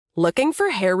Looking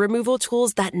for hair removal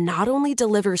tools that not only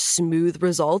deliver smooth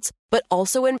results, but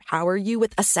also empower you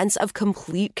with a sense of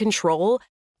complete control?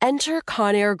 Enter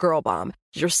Conair Girl Bomb,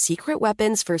 your secret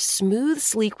weapons for smooth,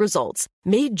 sleek results,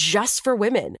 made just for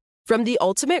women. From the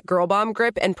ultimate Girl Bomb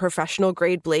grip and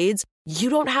professional-grade blades, you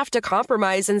don't have to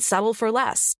compromise and settle for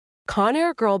less.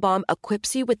 Conair Girl Bomb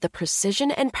equips you with the precision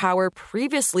and power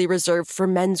previously reserved for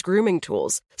men's grooming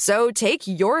tools. So take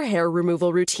your hair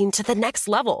removal routine to the next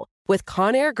level with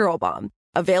Conair Girl Bomb.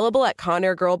 Available at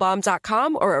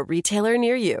ConairGirlBomb.com or a retailer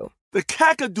near you. The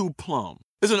Kakadu plum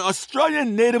is an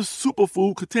Australian native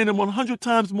superfood containing 100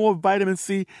 times more vitamin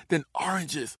C than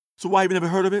oranges. So why have you never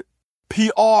heard of it?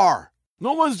 PR.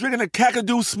 No one's drinking a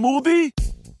Kakadu smoothie?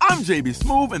 I'm JB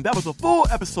Smoove, and that was a full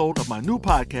episode of my new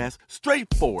podcast,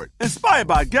 Straightforward, inspired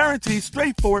by guaranteed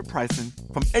straightforward pricing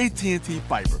from AT&T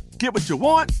Fiber. Get what you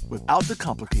want without the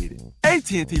complicated.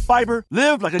 AT&T Fiber,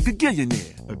 live like a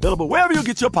gigillionaire. Available wherever you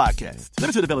get your podcasts.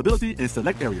 Limited availability in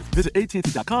select areas. Visit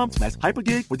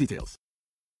AT&T.com/hypergig for details.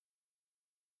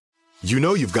 You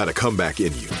know you've got a comeback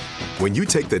in you. When you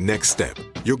take the next step,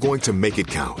 you're going to make it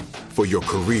count. For your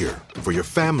career, for your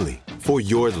family, for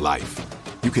your life.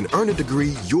 You can earn a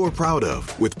degree you're proud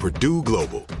of with Purdue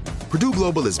Global. Purdue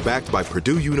Global is backed by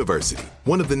Purdue University,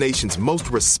 one of the nation's most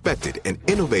respected and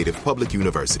innovative public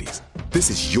universities.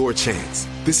 This is your chance.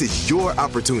 This is your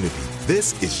opportunity.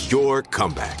 This is your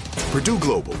comeback. Purdue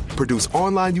Global, Purdue's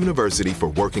online university for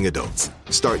working adults.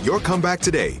 Start your comeback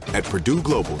today at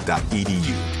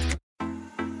purdueglobal.edu.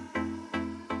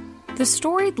 The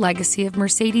storied legacy of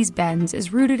Mercedes-Benz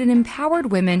is rooted in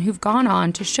empowered women who've gone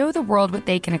on to show the world what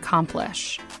they can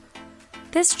accomplish.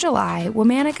 This July,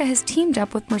 Womanica has teamed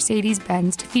up with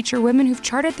Mercedes-Benz to feature women who've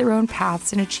charted their own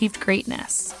paths and achieved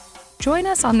greatness. Join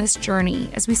us on this journey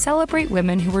as we celebrate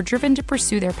women who were driven to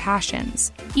pursue their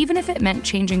passions, even if it meant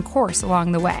changing course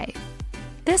along the way.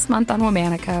 This month on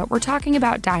Womanica, we're talking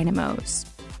about dynamos.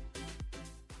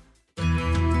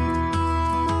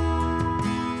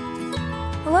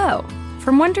 Hello.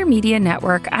 From Wonder Media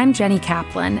Network, I'm Jenny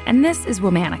Kaplan, and this is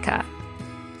Womanica.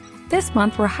 This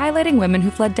month, we're highlighting women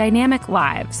who've led dynamic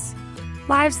lives.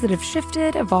 Lives that have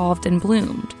shifted, evolved, and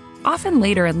bloomed, often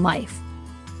later in life.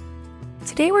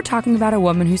 Today, we're talking about a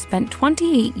woman who spent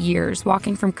 28 years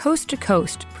walking from coast to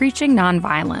coast, preaching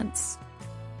nonviolence.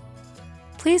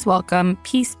 Please welcome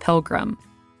Peace Pilgrim.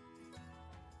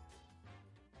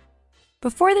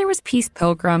 Before there was Peace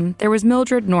Pilgrim, there was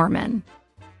Mildred Norman.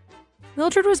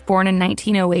 Mildred was born in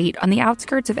 1908 on the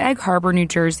outskirts of Egg Harbor, New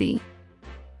Jersey.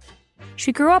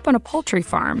 She grew up on a poultry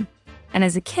farm, and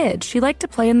as a kid, she liked to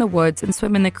play in the woods and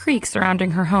swim in the creek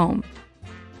surrounding her home.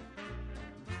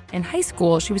 In high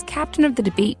school, she was captain of the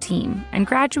debate team and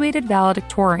graduated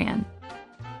valedictorian.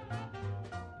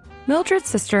 Mildred's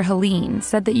sister, Helene,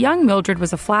 said that young Mildred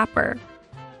was a flapper.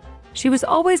 She was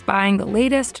always buying the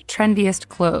latest, trendiest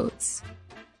clothes.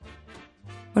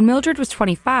 When Mildred was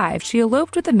 25, she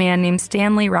eloped with a man named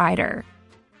Stanley Ryder.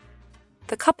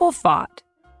 The couple fought.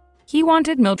 He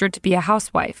wanted Mildred to be a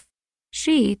housewife.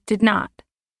 She did not.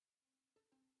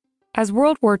 As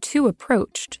World War II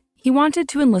approached, he wanted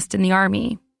to enlist in the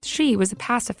army. She was a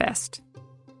pacifist.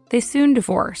 They soon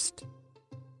divorced.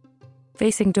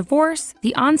 Facing divorce,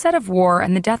 the onset of war,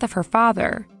 and the death of her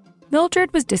father,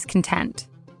 Mildred was discontent.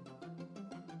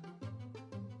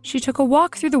 She took a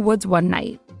walk through the woods one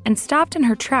night and stopped in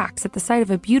her tracks at the sight of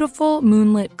a beautiful,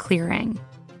 moonlit clearing.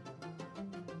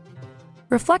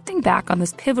 Reflecting back on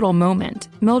this pivotal moment,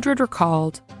 Mildred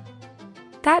recalled,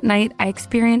 "That night I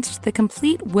experienced the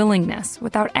complete willingness,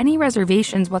 without any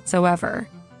reservations whatsoever,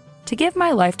 to give my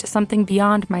life to something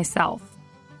beyond myself."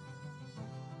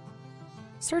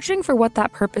 Searching for what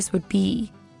that purpose would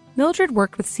be, Mildred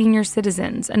worked with senior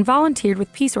citizens and volunteered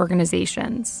with peace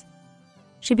organizations.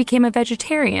 She became a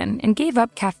vegetarian and gave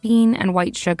up caffeine and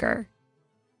white sugar.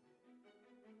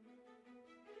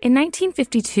 In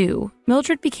 1952,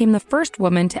 Mildred became the first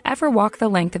woman to ever walk the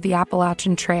length of the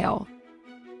Appalachian Trail.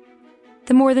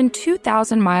 The more than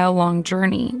 2,000-mile-long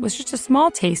journey was just a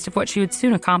small taste of what she would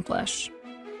soon accomplish.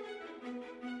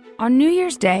 On New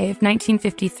Year's Day of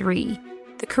 1953,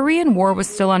 the Korean War was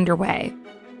still underway,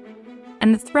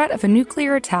 and the threat of a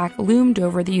nuclear attack loomed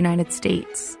over the United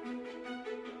States.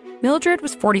 Mildred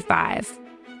was 45.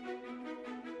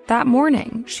 That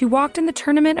morning, she walked in the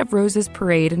Tournament of Roses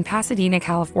parade in Pasadena,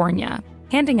 California,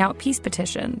 handing out peace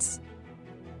petitions.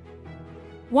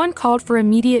 One called for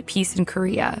immediate peace in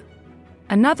Korea,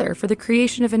 another for the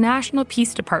creation of a national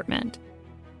peace department,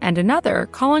 and another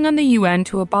calling on the UN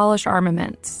to abolish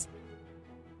armaments.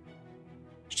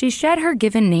 She shed her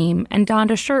given name and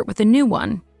donned a shirt with a new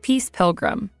one, Peace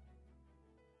Pilgrim.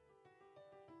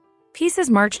 Peace's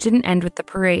march didn't end with the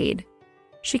parade.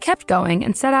 She kept going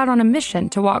and set out on a mission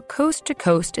to walk coast to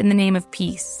coast in the name of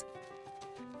peace.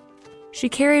 She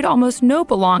carried almost no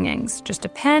belongings, just a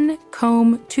pen,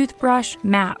 comb, toothbrush,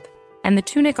 map, and the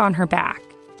tunic on her back.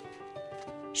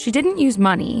 She didn't use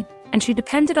money, and she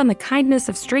depended on the kindness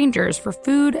of strangers for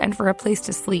food and for a place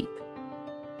to sleep.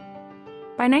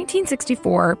 By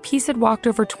 1964, Peace had walked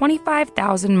over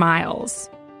 25,000 miles.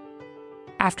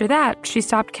 After that, she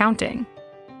stopped counting.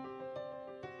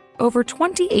 Over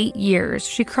 28 years,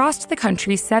 she crossed the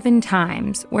country 7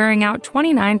 times, wearing out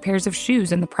 29 pairs of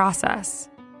shoes in the process.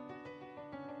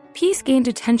 Peace gained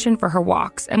attention for her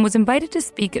walks and was invited to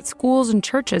speak at schools and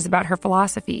churches about her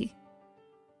philosophy.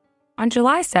 On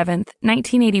July 7,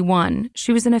 1981,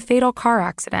 she was in a fatal car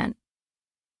accident.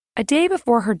 A day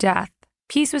before her death,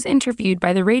 Peace was interviewed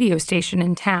by the radio station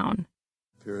in town.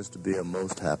 Appears to be a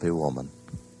most happy woman.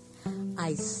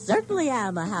 I certainly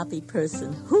am a happy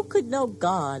person. Who could know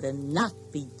God and not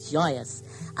be joyous?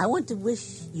 I want to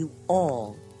wish you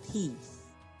all peace.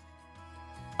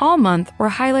 All month, we're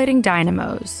highlighting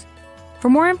dynamos. For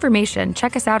more information,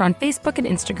 check us out on Facebook and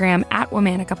Instagram at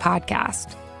Womanica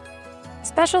Podcast.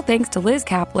 Special thanks to Liz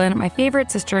Kaplan, my favorite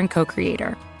sister and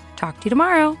co-creator. Talk to you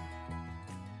tomorrow.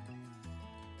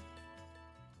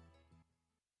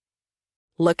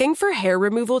 Looking for hair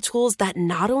removal tools that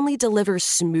not only deliver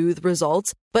smooth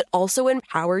results, but also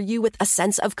empower you with a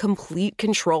sense of complete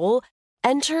control?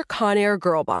 Enter Conair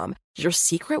Girl Bomb, your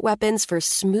secret weapons for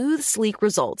smooth, sleek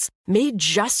results, made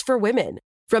just for women.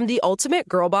 From the ultimate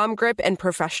Girl Bomb grip and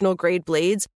professional-grade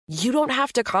blades, you don't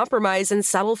have to compromise and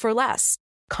settle for less.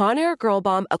 Conair Girl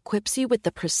Bomb equips you with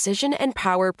the precision and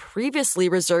power previously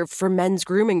reserved for men's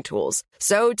grooming tools.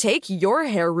 So take your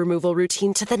hair removal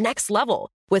routine to the next level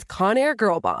with Conair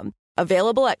Girl Bomb.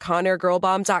 Available at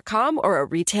ConairGirlBomb.com or a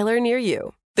retailer near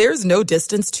you. There's no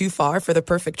distance too far for the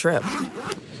perfect trip.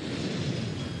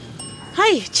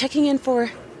 Hi, checking in for...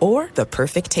 Or the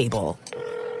perfect table.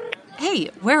 Hey,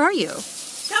 where are you?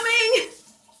 Coming!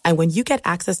 And when you get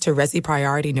access to Resi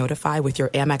Priority Notify with your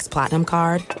Amex Platinum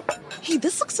card... Hey,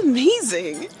 this looks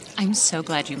amazing. I'm so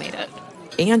glad you made it.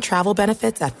 And travel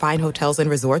benefits at fine hotels and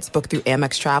resorts booked through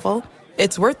Amex Travel,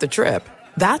 it's worth the trip.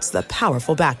 That's the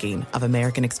powerful backing of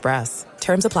American Express.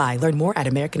 Terms apply. Learn more at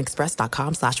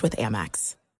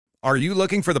americanexpress.com/withAmex. Are you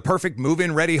looking for the perfect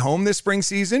move-in ready home this spring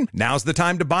season? Now's the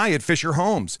time to buy at Fisher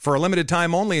Homes. For a limited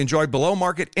time only, enjoy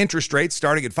below-market interest rates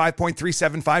starting at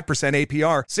 5.375%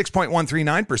 APR,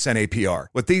 6.139% APR.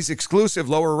 With these exclusive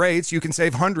lower rates, you can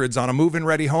save hundreds on a move-in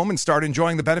ready home and start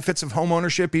enjoying the benefits of home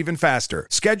ownership even faster.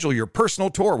 Schedule your personal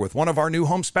tour with one of our new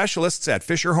home specialists at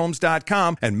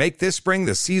FisherHomes.com and make this spring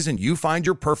the season you find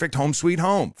your perfect home sweet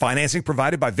home. Financing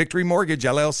provided by Victory Mortgage,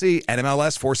 LLC,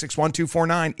 NMLS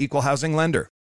 461249, Equal Housing Lender.